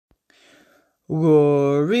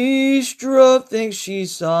Laurie Strode thinks she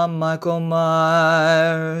saw Michael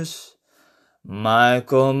Myers.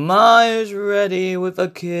 Michael Myers ready with a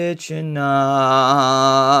kitchen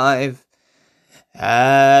knife.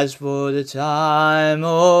 As for the time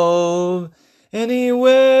of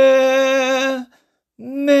anywhere,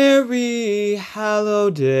 merry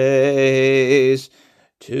holidays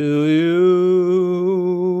to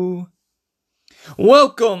you.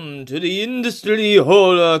 Welcome to the Industry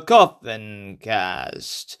Horror Coffin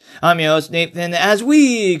Cast. I'm your host Nathan. As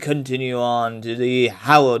we continue on to the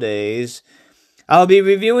holidays, I'll be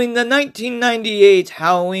reviewing the 1998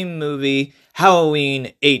 Halloween movie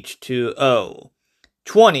Halloween H2O,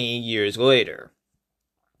 20 years later.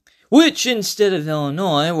 Which, instead of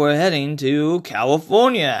Illinois, we're heading to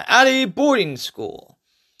California at a boarding school.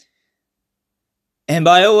 And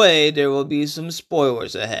by the way, there will be some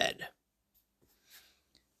spoilers ahead.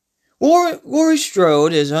 Laurie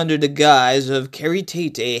Strode is under the guise of Carrie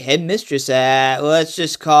Tate, headmistress at, let's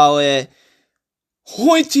just call it,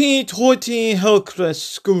 Hoity-toity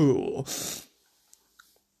Hillcrest School.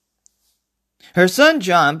 Her son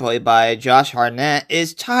John, played by Josh Hartnett,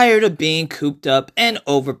 is tired of being cooped up and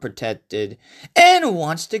overprotected and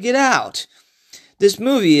wants to get out. This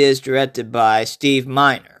movie is directed by Steve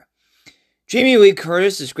Miner. Jamie Lee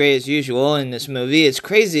Curtis is great as usual in this movie. It's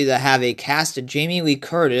crazy to have a cast of Jamie Lee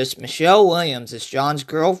Curtis, Michelle Williams as John's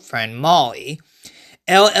girlfriend, Molly,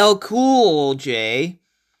 LL Cool J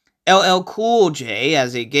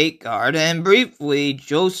as a gate guard, and briefly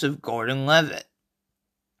Joseph Gordon-Levitt.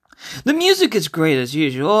 The music is great as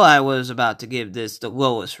usual. I was about to give this the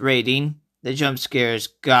lowest rating. The jump scares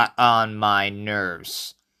got on my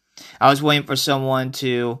nerves. I was waiting for someone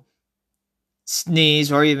to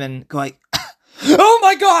sneeze or even go like, "Oh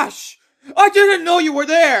my gosh! I didn't know you were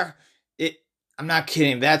there!" I'm not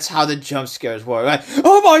kidding. That's how the jump scares were. Like,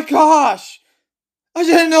 "Oh my gosh! I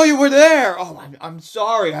didn't know you were there!" Oh, I'm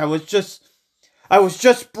sorry. I was just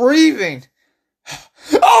breathing.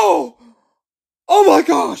 Oh my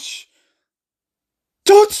gosh!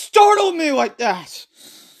 Don't startle me like that!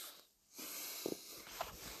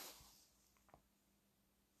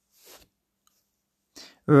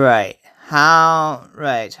 Right now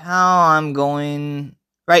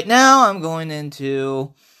I'm going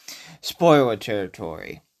into spoiler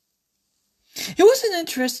territory. It was an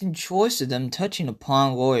interesting choice of them touching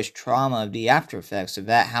upon Laurie's trauma of the after effects of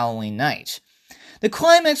that Halloween night. The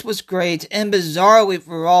climax was great, and bizarrely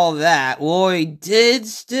for all that, Laurie did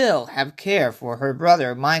still have care for her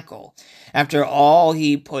brother Michael, after all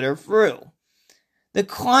he put her through. The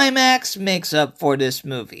climax makes up for this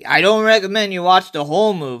movie. I don't recommend you watch the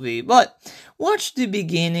whole movie, but watch the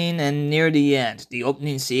beginning and near the end. The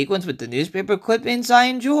opening sequence with the newspaper clippings I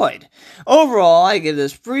enjoyed. Overall, I give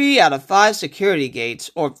this 3 out of 5 security gates,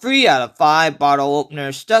 or 3 out of 5 bottle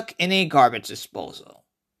openers stuck in a garbage disposal.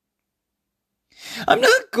 I'm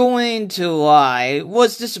not going to lie,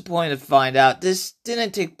 was disappointed to find out this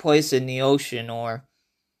didn't take place in the ocean or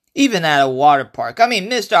even at a water park. I mean,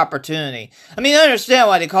 missed opportunity. I understand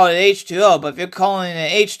why they call it H2O, but if you're calling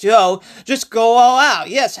it H2O, just go all out.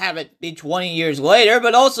 Yes, have it be 20 years later,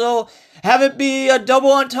 but also have it be a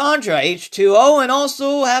double entendre, H2O, and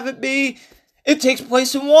also have it be, it takes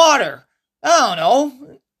place in water. I don't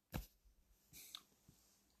know.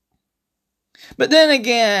 But then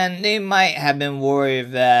again, they might have been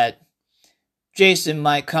worried that Jason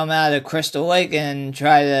might come out of Crystal Lake and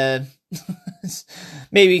try to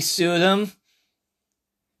maybe sue them.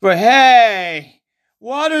 But hey,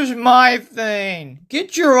 water's my thing.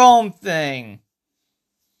 Get your own thing.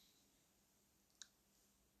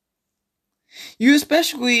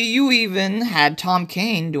 You even had Tom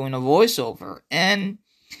Kane doing a voiceover, and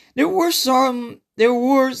there were some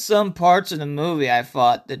parts of the movie I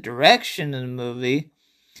thought the direction of the movie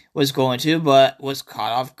was going to, but was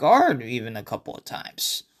caught off guard even a couple of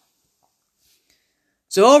times.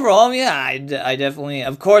 So overall, yeah, I definitely,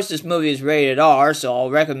 of course this movie is rated R, so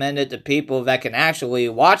I'll recommend it to people that can actually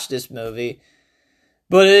watch this movie.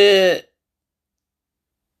 But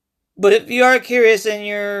if you are curious and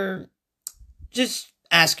you're, just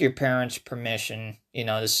ask your parents' permission,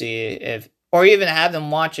 to see if, or even have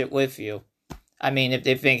them watch it with you. If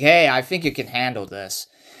they think, hey, I think you can handle this.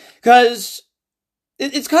 Because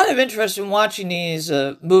it's kind of interesting watching these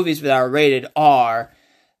movies that are rated R.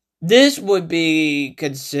 This would be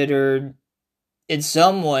considered, in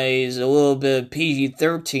some ways, a little bit of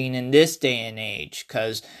PG-13 in this day and age,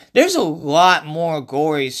 because there's a lot more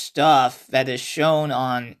gory stuff that is shown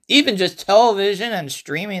on even just television and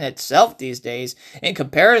streaming itself these days, in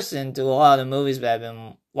comparison to a lot of the movies that I've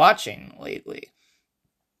been watching lately.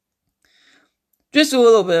 Just a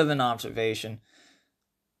little bit of an observation.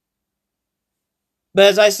 But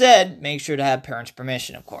as I said, make sure to have parents'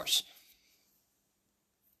 permission, of course.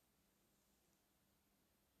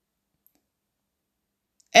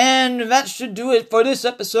 And that should do it for this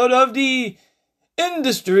episode of the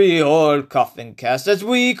Industry Horror Coffin Cast, as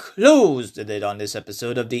we close the lid on this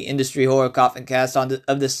episode of the Industry Horror Coffin Cast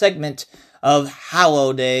of the segment of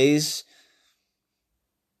Holidays.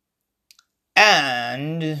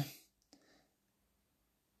 And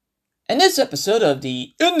this episode of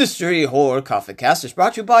the Industry Horror Coffin Cast is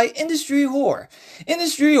brought to you by Industry Horror.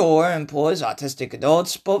 Industry Horror employs autistic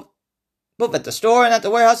adults both at the store and at the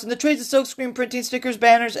warehouse in the trades of silkscreen printing, stickers,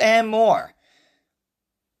 banners, and more.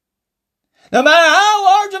 No matter how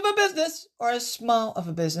large of a business, or as small of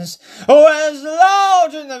a business, or as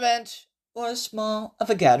large an event, or as small of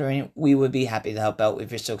a gathering, we would be happy to help out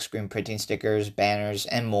with your silkscreen printing, stickers, banners,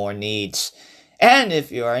 and more needs. And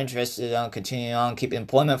if you are interested in continuing on keeping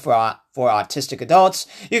employment for autistic adults,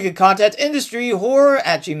 you can contact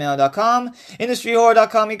industryhorror@gmail.com.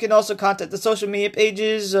 Industryhorror.com. You can also contact the social media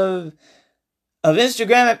pages of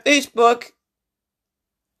Instagram and Facebook.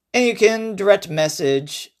 And you can direct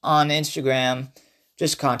message on Instagram.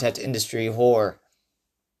 Just contact Industry Horror.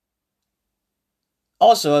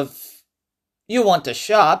 Also, if you want to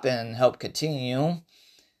shop and help continue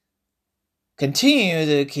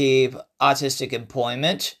to keep autistic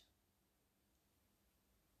employment,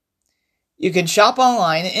 you can shop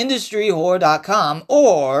online at industryhorror.com,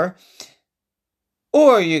 or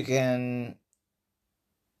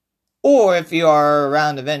if you are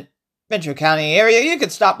around the Ventura County area, you can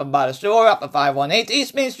stop by the store up at 518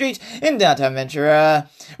 East Main Street in downtown Ventura,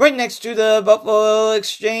 right next to the Buffalo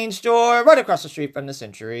Exchange store, right across the street from the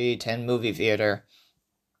Century 10 movie theater.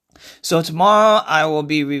 So tomorrow I will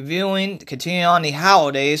be continuing on the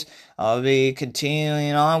holidays, I'll be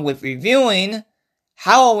continuing on with reviewing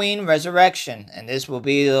Halloween Resurrection, and this will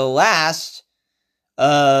be the last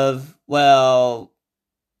of,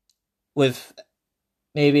 with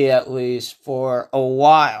maybe at least for a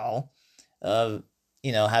while, of,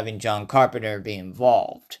 having John Carpenter be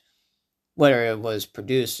involved. Whether it was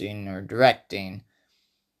producing or directing,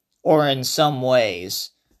 or in some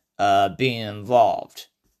ways, being involved.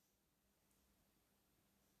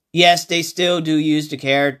 Yes, they still do use the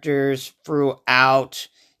characters throughout,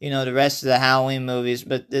 the rest of the Halloween movies,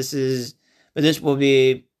 but this will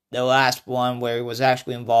be the last one where he was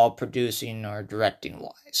actually involved producing or directing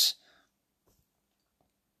wise.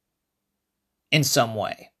 In some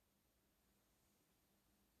way.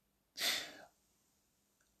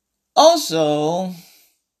 Also,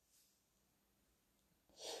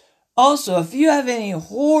 if you have any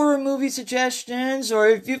horror movie suggestions, or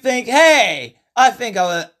if you think, hey, I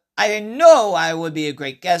know I would be a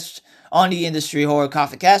great guest on the Industry Horror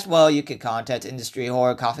Coffee Cast, well, you can contact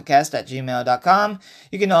industryhorrorcoffeecast@gmail.com.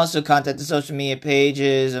 You can also contact the social media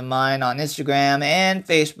pages of mine on Instagram and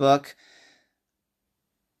Facebook.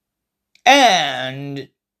 And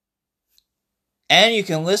you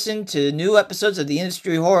can listen to new episodes of the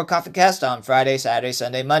Industry Horror Coffee Cast on Friday, Saturday,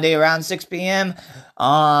 Sunday, Monday around 6 p.m.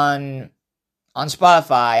 on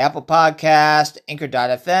Spotify, Apple Podcast,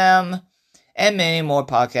 Anchor.fm, and many more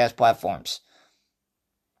podcast platforms.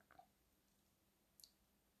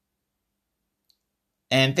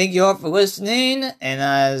 And thank you all for listening. And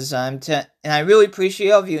and I really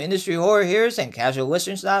appreciate all of you industry horror hearers and casual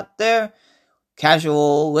listeners out there.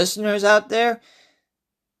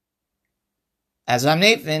 As I'm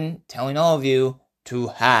Nathan, telling all of you to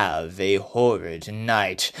have a horrid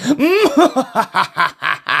night.